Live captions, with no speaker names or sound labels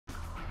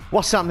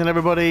What's happening,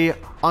 everybody?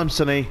 I'm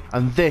Sonny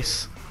and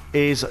this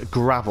is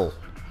Gravel.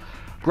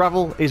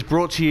 Gravel is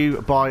brought to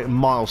you by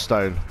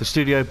Milestone, the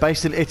studio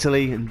based in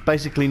Italy and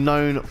basically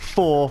known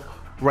for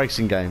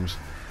racing games.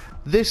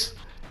 This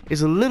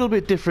is a little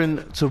bit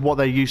different to what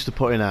they're used to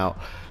putting out.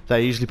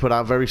 They usually put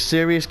out very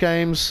serious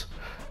games,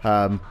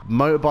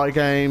 motorbike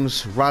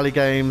games, rally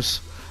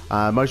games.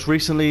 Most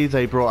recently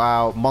they brought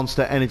out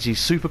Monster Energy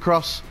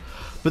Supercross,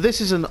 but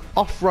this is an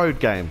off-road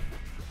game.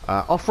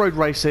 Off-road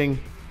racing,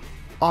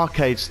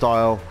 arcade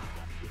style,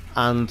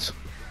 and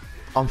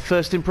on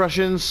first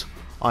impressions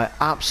I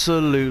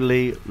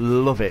absolutely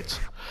love it.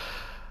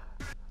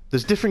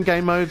 There's different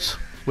game modes.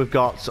 We've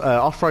got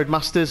Off-Road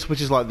Masters, which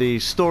is like the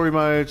story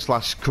mode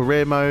 /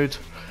 career mode.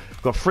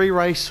 We've got Free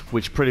Race,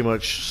 which pretty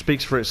much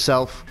speaks for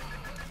itself.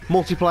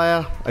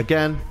 Multiplayer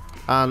again,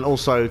 and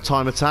also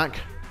Time Attack.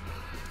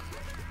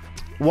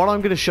 What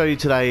I'm going to show you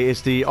today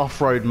is the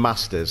Off-Road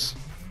Masters.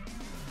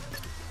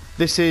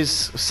 This is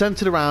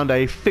centered around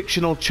a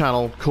fictional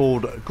channel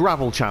called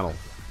Gravel Channel,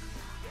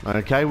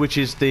 okay, which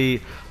is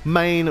the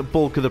main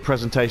bulk of the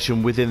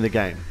presentation within the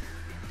game.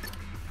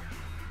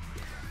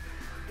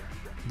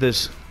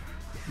 There's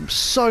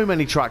so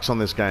many tracks on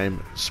this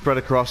game spread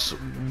across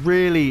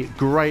really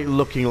great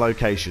looking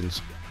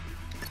locations.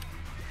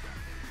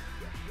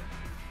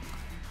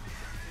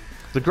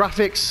 The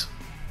graphics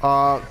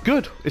are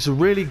good. It's a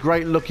really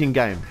great looking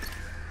game.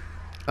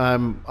 I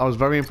was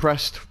very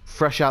impressed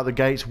fresh out the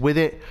gates with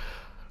it.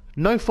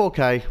 No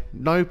 4K,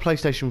 no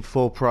PlayStation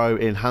 4 Pro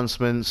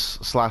enhancements /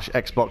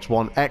 Xbox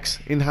One X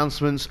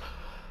enhancements,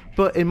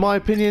 but in my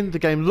opinion the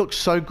game looks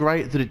so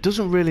great that it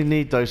doesn't really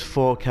need those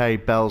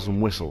 4K bells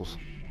and whistles.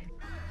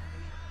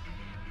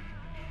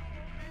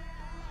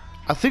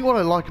 I think what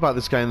I like about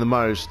this game the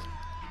most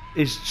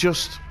is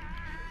just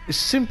it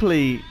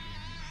simply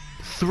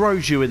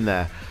throws you in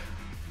there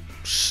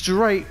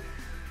straight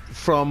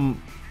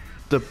from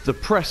the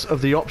press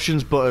of the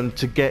options button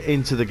to get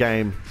into the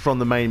game from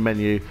the main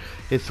menu.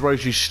 It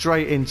throws you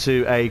straight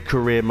into a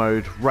career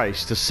mode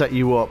race to set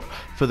you up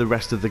for the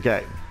rest of the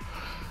game,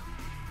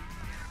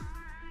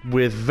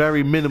 with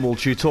very minimal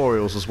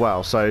tutorials as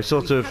well. So it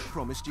sort of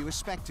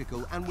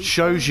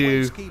shows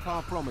you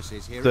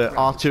that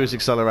R2 is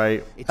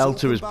accelerate,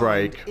 L2 is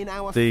brake.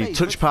 The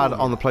touchpad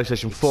on the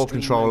PlayStation 4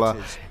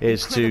 controller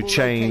is to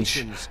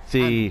change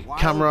the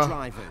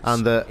camera,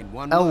 and the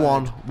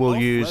L1 will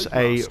use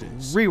a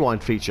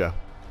rewind feature.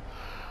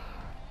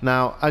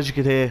 Now, as you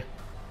can hear,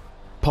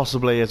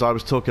 possibly as I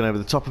was talking over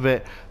the top of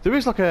it, there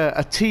is like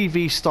a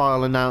TV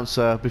style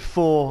announcer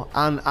before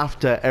and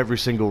after every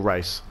single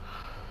race.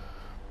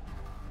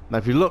 Now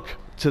if you look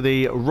to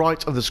the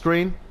right of the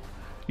screen,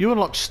 you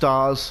unlock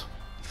stars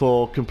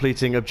for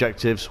completing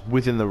objectives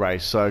within the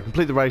race. So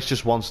complete the race,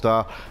 just 1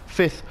 star.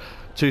 Fifth,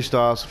 2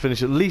 stars.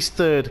 Finish at least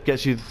third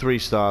gets you the 3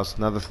 stars.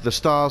 Now the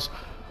stars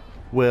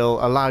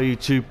will allow you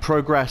to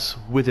progress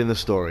within the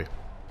story.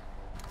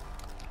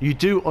 You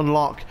do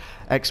unlock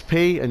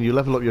XP and you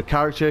level up your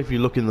character. If you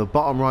look in the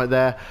bottom right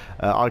there,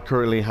 I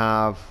currently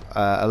have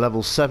a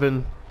level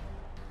 7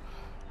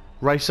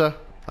 racer.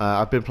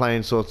 I've been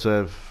playing sort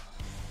of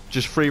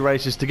just free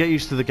races to get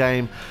used to the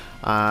game,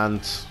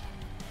 and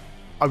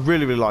I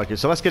really like it.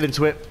 So let's get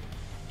into it.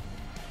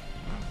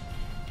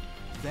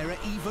 There are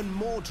even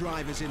more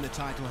drivers in the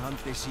title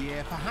hunt this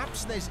year.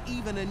 Perhaps there's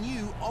even a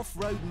new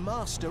off-road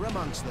master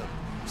amongst them.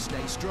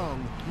 Stay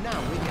strong,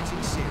 now we're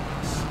getting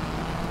serious.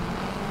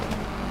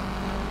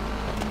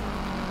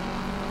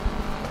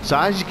 So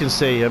as you can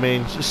see, I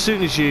mean, as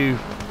soon as you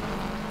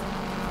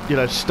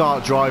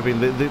start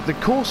driving, the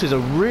courses are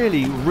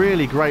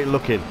really great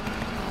looking.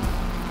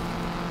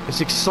 It's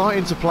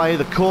exciting to play.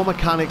 The core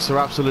mechanics are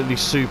absolutely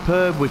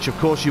superb, which of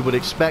course you would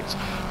expect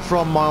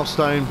from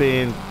Milestone,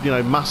 being,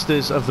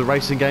 masters of the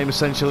racing game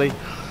essentially.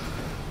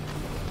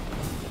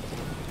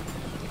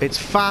 It's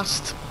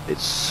fast,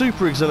 it's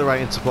super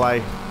exhilarating to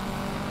play,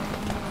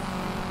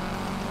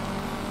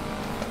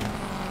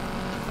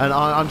 and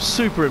I'm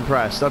super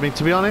impressed. I mean,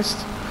 to be honest,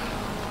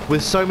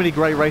 with so many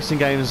great racing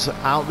games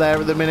out there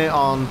at the minute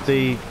on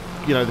the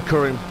the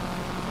current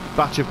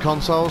batch of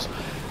consoles,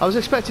 I was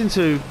expecting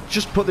to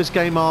just put this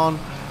game on,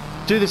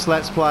 do this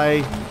let's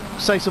play,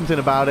 say something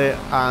about it,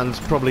 and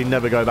probably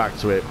never go back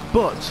to it.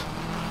 But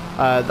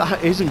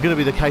that isn't going to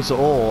be the case at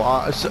all.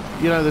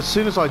 As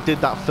soon as I did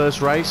that first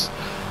race,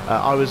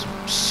 I was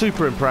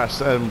super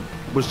impressed and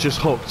was just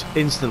hooked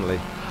instantly.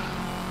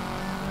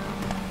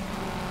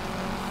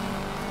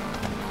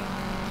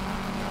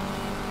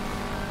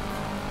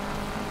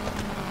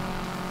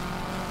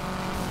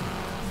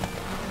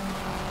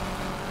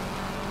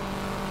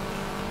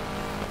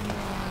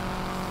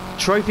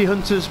 Trophy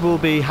hunters will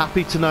be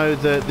happy to know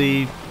that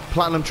the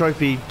Platinum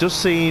Trophy does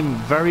seem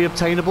very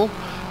obtainable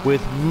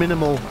with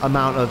minimal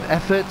amount of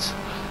effort.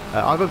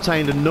 I've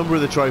obtained a number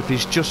of the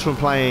trophies just from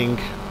playing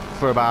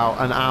for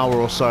about an hour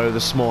or so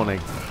this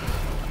morning.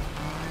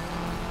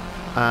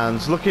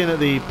 And looking at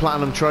the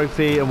Platinum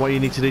Trophy and what you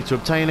need to do to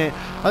obtain it,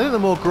 I think the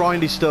more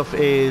grindy stuff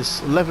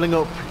is leveling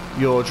up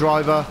your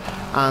driver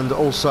and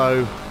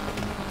also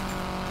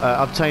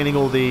obtaining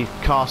all the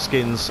car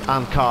skins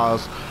and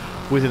cars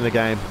within the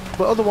game,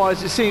 but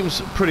otherwise it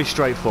seems pretty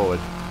straightforward.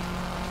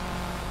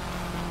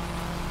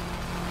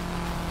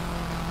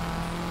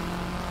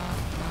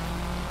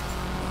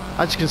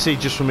 As you can see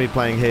just from me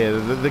playing here,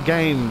 the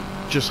game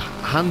just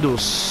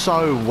handles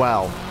so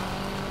well.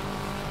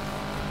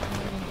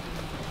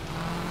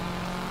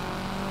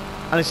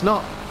 And it's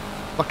not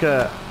like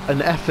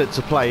an effort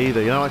to play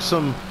either, you know, like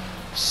some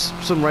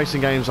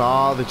racing games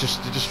are, they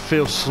just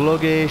feel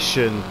sluggish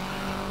and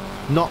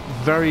not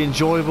very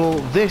enjoyable.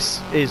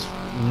 This is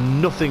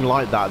nothing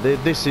like that.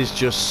 This is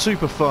just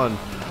super fun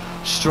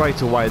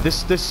straight away.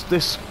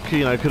 This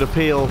you know, could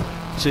appeal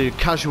to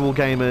casual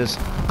gamers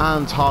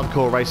and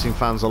hardcore racing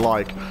fans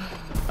alike,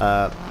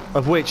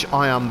 of which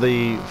I am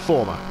the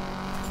former.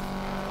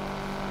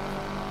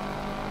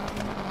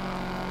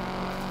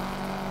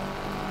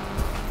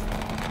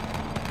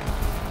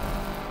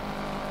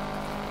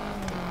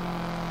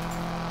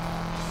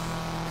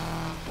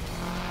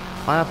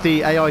 I have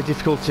the AI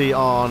difficulty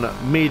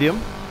on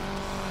medium,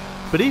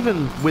 but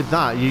even with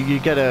that, you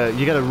get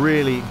a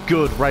really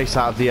good race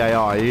out of the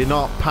AI. You're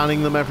not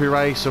panning them every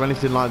race or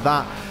anything like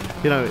that.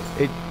 You know,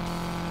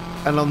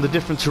 and on the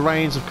different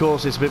terrains, of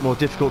course, it's a bit more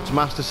difficult to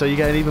master, so you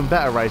get an even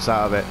better race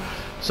out of it.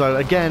 So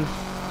again,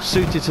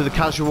 suited to the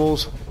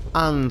casuals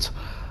and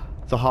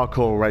the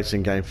hardcore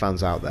racing game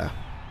fans out there.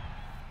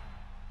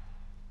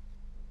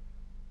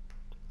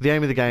 The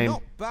aim of the game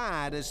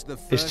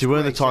is to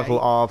earn the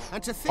title of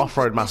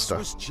Off-Road Master.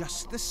 This was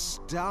just the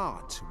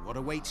start. What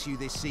awaits you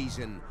this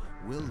season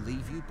will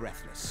leave you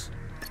breathless.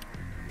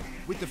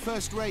 With the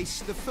first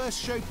race, the first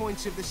show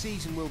points of the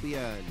season will be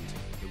earned.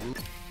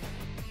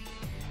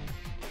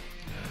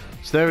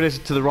 So there it is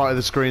to the right of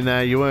the screen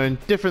there. You earn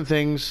different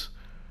things,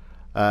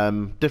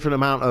 different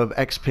amount of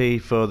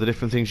XP for the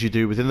different things you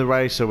do within the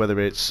race. So whether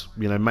it's,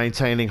 you know,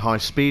 maintaining high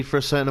speed for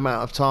a certain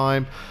amount of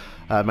time,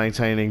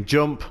 maintaining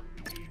jump.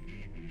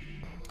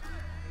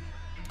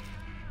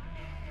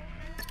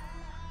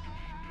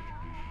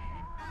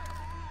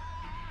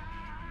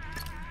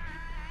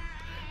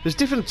 There's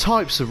different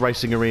types of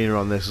racing arena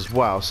on this as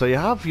well. So you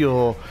have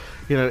your,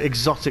 you know,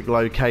 exotic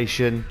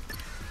location,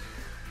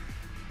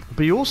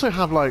 but you also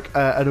have like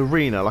an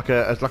arena, like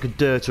a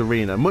dirt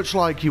arena, much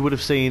like you would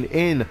have seen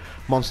in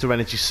Monster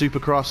Energy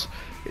Supercross,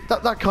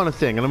 that kind of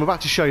thing. And I'm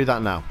about to show you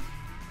that now.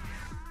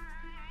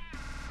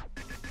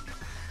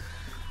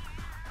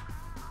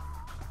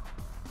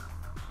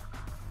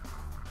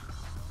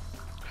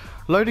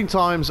 Loading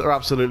times are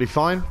absolutely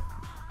fine.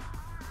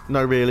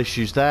 No real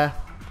issues there.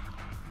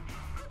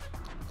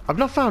 I've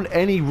not found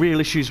any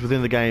real issues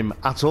within the game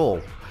at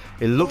all.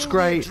 It looks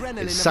great,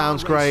 it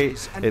sounds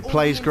great, it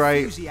plays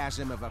great.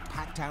 Enthusiasm of a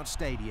packed out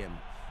stadium.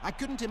 I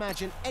couldn't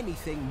imagine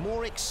anything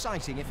more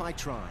exciting if I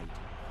tried.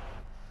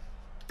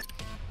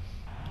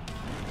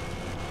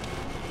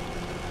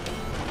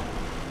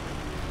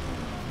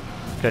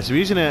 Okay, so we're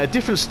using a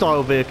different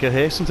style vehicle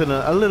here, something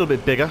a little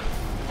bit bigger.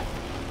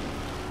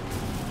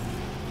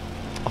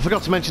 I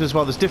forgot to mention as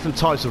well, there's different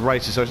types of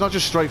races, so it's not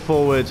just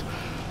straightforward,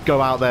 go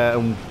out there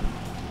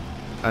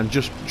and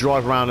just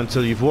drive around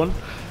until you've won.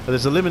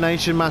 There's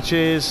elimination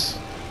matches,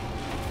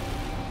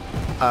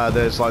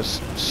 there's like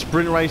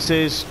sprint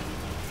races,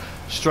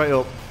 straight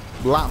up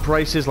lap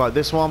races like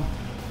this one.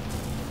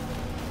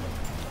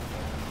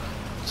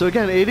 So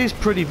again, it is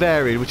pretty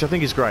varied, which I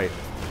think is great.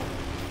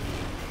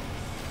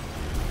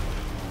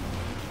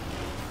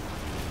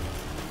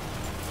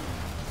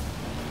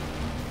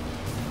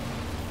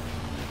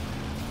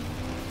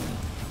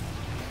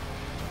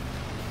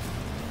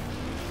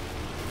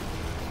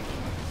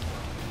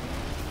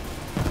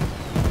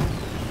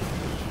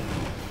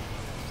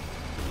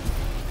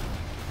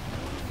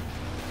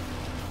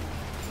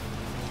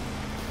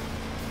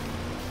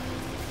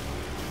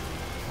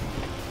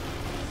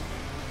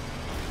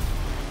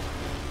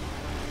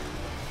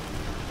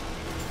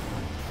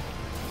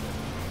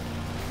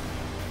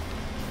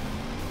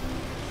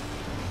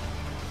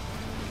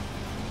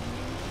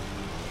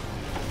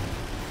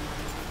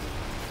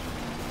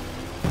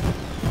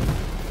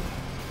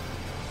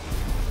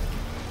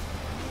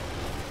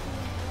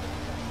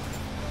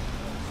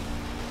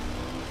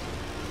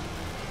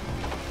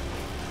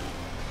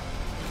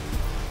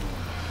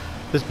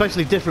 There's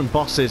basically different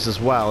bosses as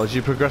well as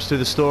you progress through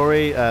the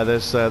story.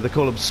 They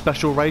call them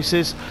special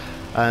races,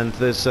 and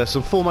there's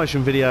some full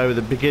motion video at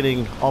the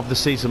beginning of the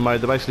season mode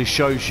that basically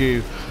shows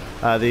you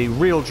the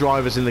real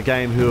drivers in the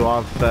game who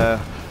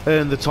have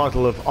earned the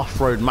title of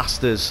Off-Road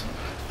Masters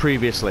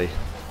previously,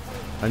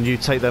 and you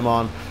take them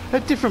on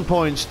at different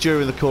points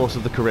during the course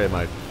of the career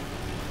mode.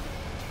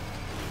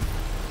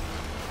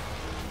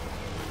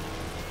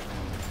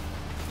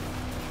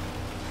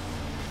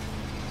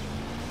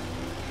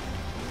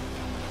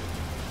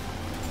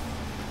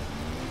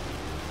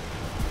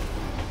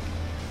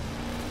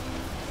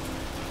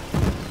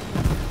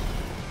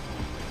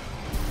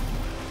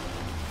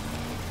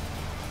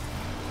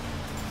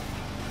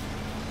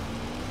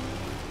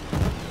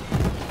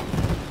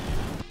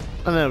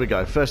 And there we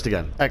go, first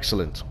again,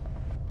 excellent.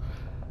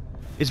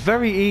 It's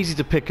very easy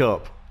to pick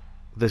up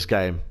this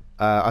game.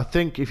 I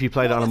think if you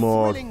played it on a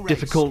more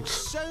difficult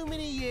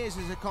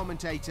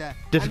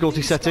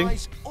difficulty setting,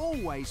 there's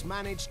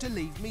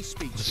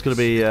going to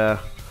be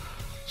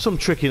some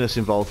trickiness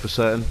involved for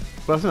certain,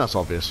 but I think that's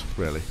obvious,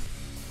 really.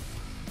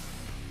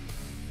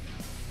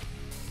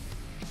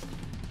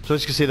 So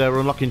as you can see there,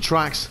 we're unlocking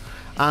tracks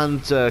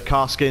and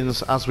car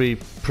skins as we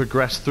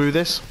progress through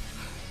this.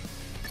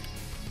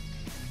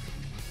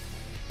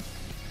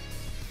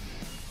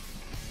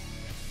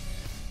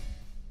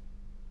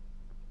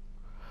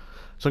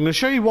 So I'm going to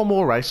show you one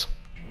more race.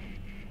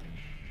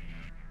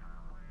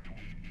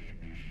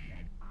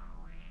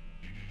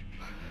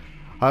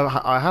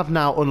 I have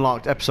now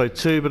unlocked episode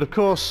 2, but of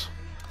course,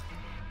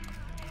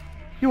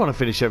 you want to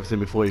finish everything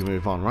before you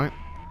move on, right?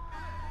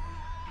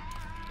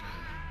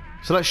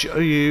 So let's show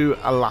you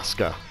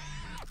Alaska.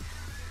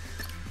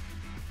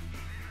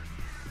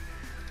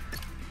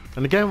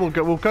 And again,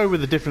 we'll go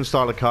with a different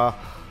style of car,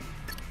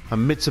 a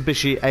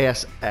Mitsubishi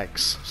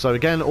ASX. So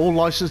again, all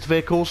licensed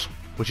vehicles,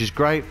 which is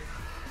great.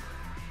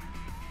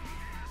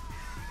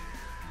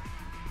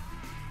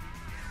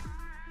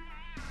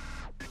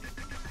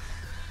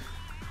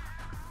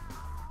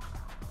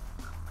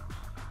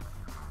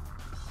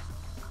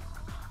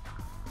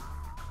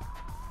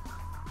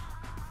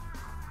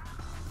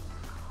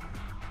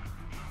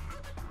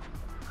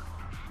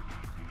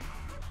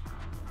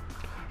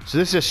 So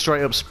this is a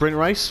straight up sprint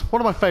race,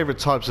 one of my favourite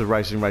types of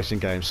racing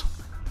games.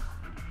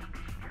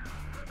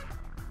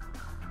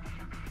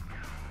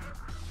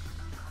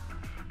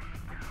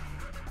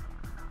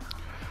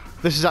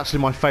 This is actually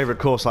my favourite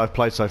course I've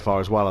played so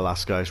far as well,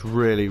 Alaska. It's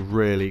really,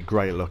 really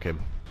great looking.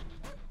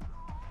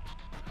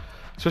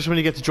 Especially when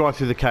you get to drive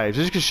through the caves.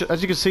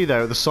 As you can see there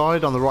at the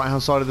side, on the right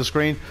hand side of the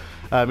screen,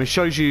 it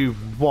shows you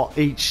what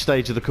each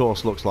stage of the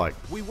course looks like.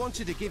 We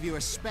wanted to give you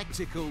a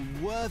spectacle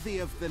worthy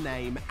of the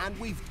name, and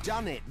we've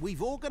done it.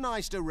 We've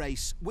organised a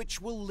race which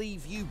will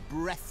leave you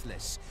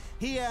breathless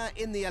here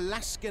in the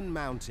Alaskan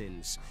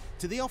mountains.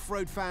 To the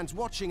off-road fans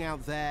watching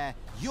out there,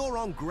 you're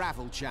on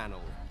Gravel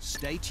Channel.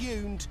 Stay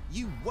tuned,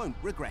 you won't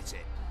regret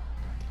it.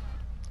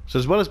 So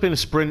as well as being a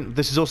sprint,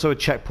 this is also a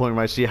checkpoint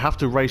race, so you have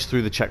to race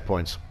through the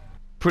checkpoints.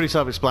 Pretty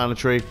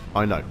self-explanatory,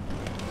 I know.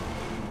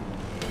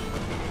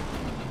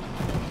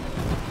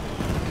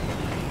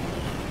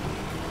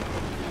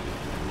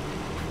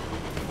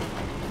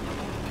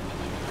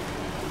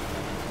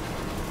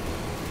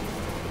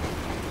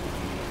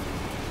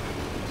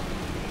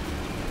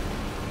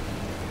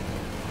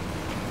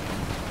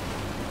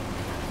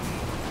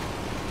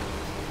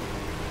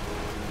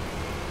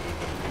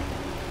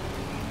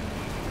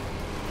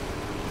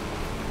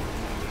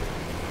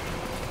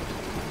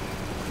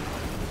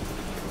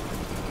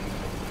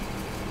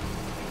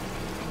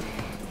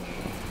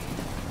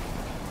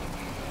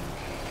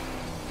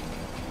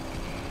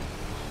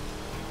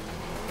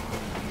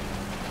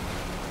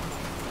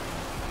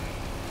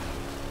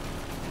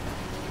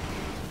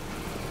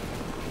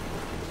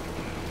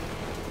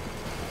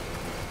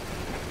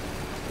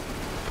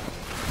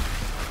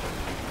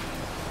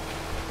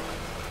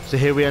 So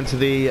here we enter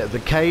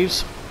the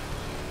caves.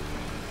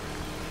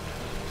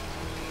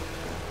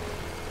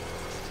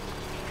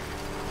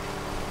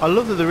 I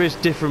love that there is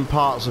different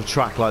parts of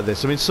track like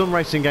this. I mean, some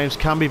racing games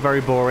can be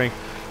very boring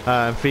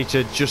and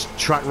feature just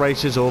track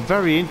races or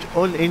very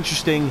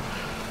uninteresting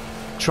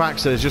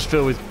tracks that are just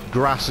filled with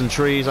grass and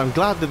trees. I'm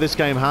glad that this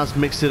game has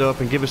mixed it up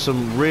and give us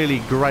some really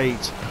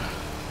great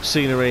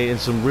scenery in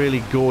some really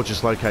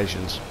gorgeous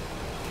locations.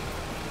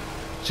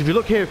 So if you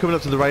look here coming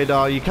up to the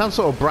radar, you can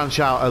sort of branch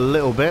out a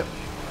little bit.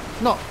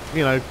 Not,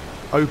 you know,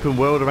 open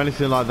world or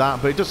anything like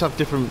that, but it does have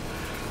different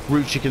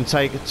routes you can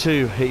take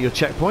to hit your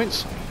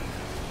checkpoints.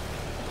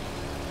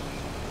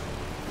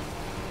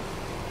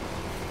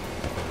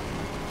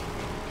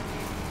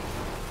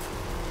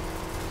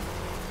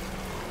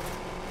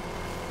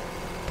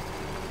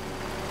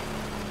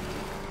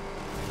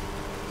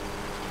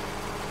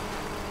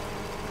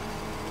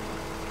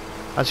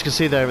 As you can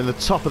see there in the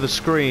top of the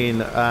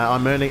screen,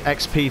 I'm earning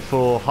XP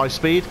for high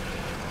speed.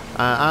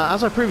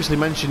 As I previously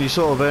mentioned, you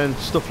sort of earn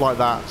stuff like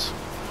that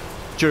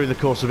during the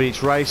course of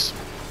each race.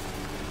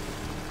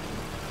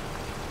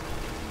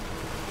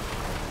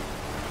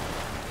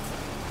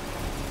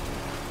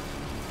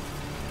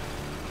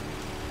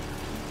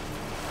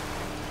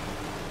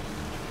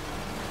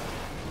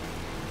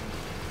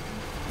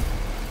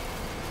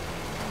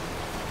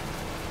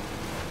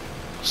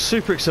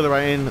 Super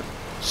exhilarating,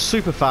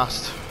 super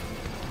fast.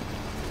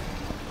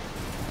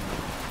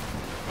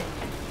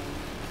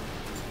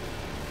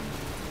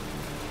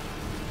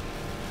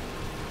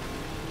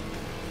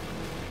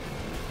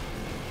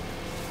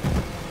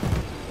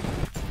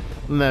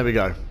 And there we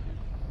go.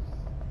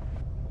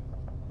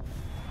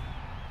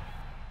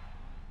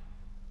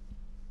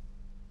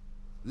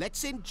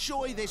 Let's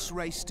enjoy this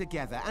race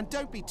together, and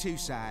don't be too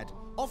sad.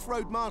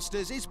 Off-Road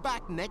Masters is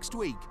back next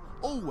week,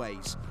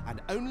 always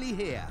and only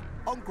here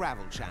on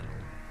Gravel Channel.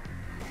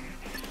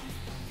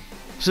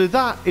 So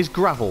that is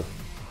Gravel.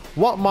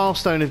 What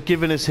Milestone have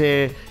given us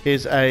here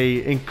is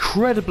a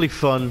incredibly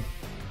fun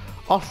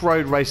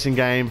off-road racing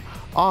game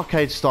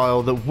arcade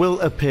style that will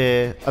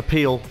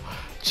appeal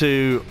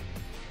to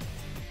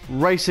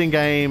racing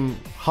game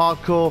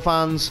hardcore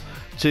fans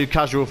to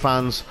casual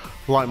fans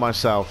like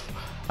myself.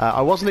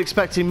 I wasn't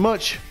expecting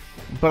much,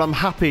 but I'm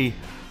happy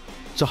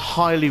to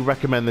highly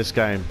recommend this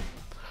game.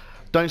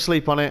 Don't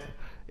sleep on it.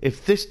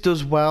 If this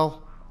does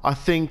well, I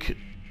think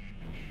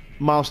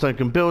Milestone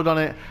can build on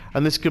it,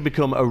 and this could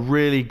become a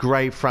really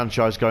great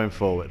franchise going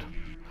forward.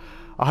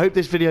 I hope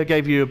this video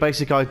gave you a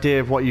basic idea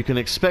of what you can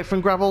expect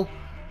from Gravel.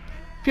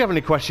 If you have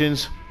any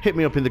questions, hit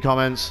me up in the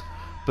comments.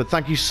 But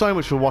thank you so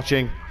much for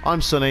watching.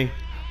 I'm Sonny.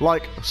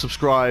 Like,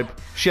 subscribe,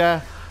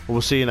 share, and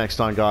we'll see you next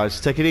time,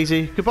 guys. Take it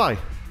easy. Goodbye.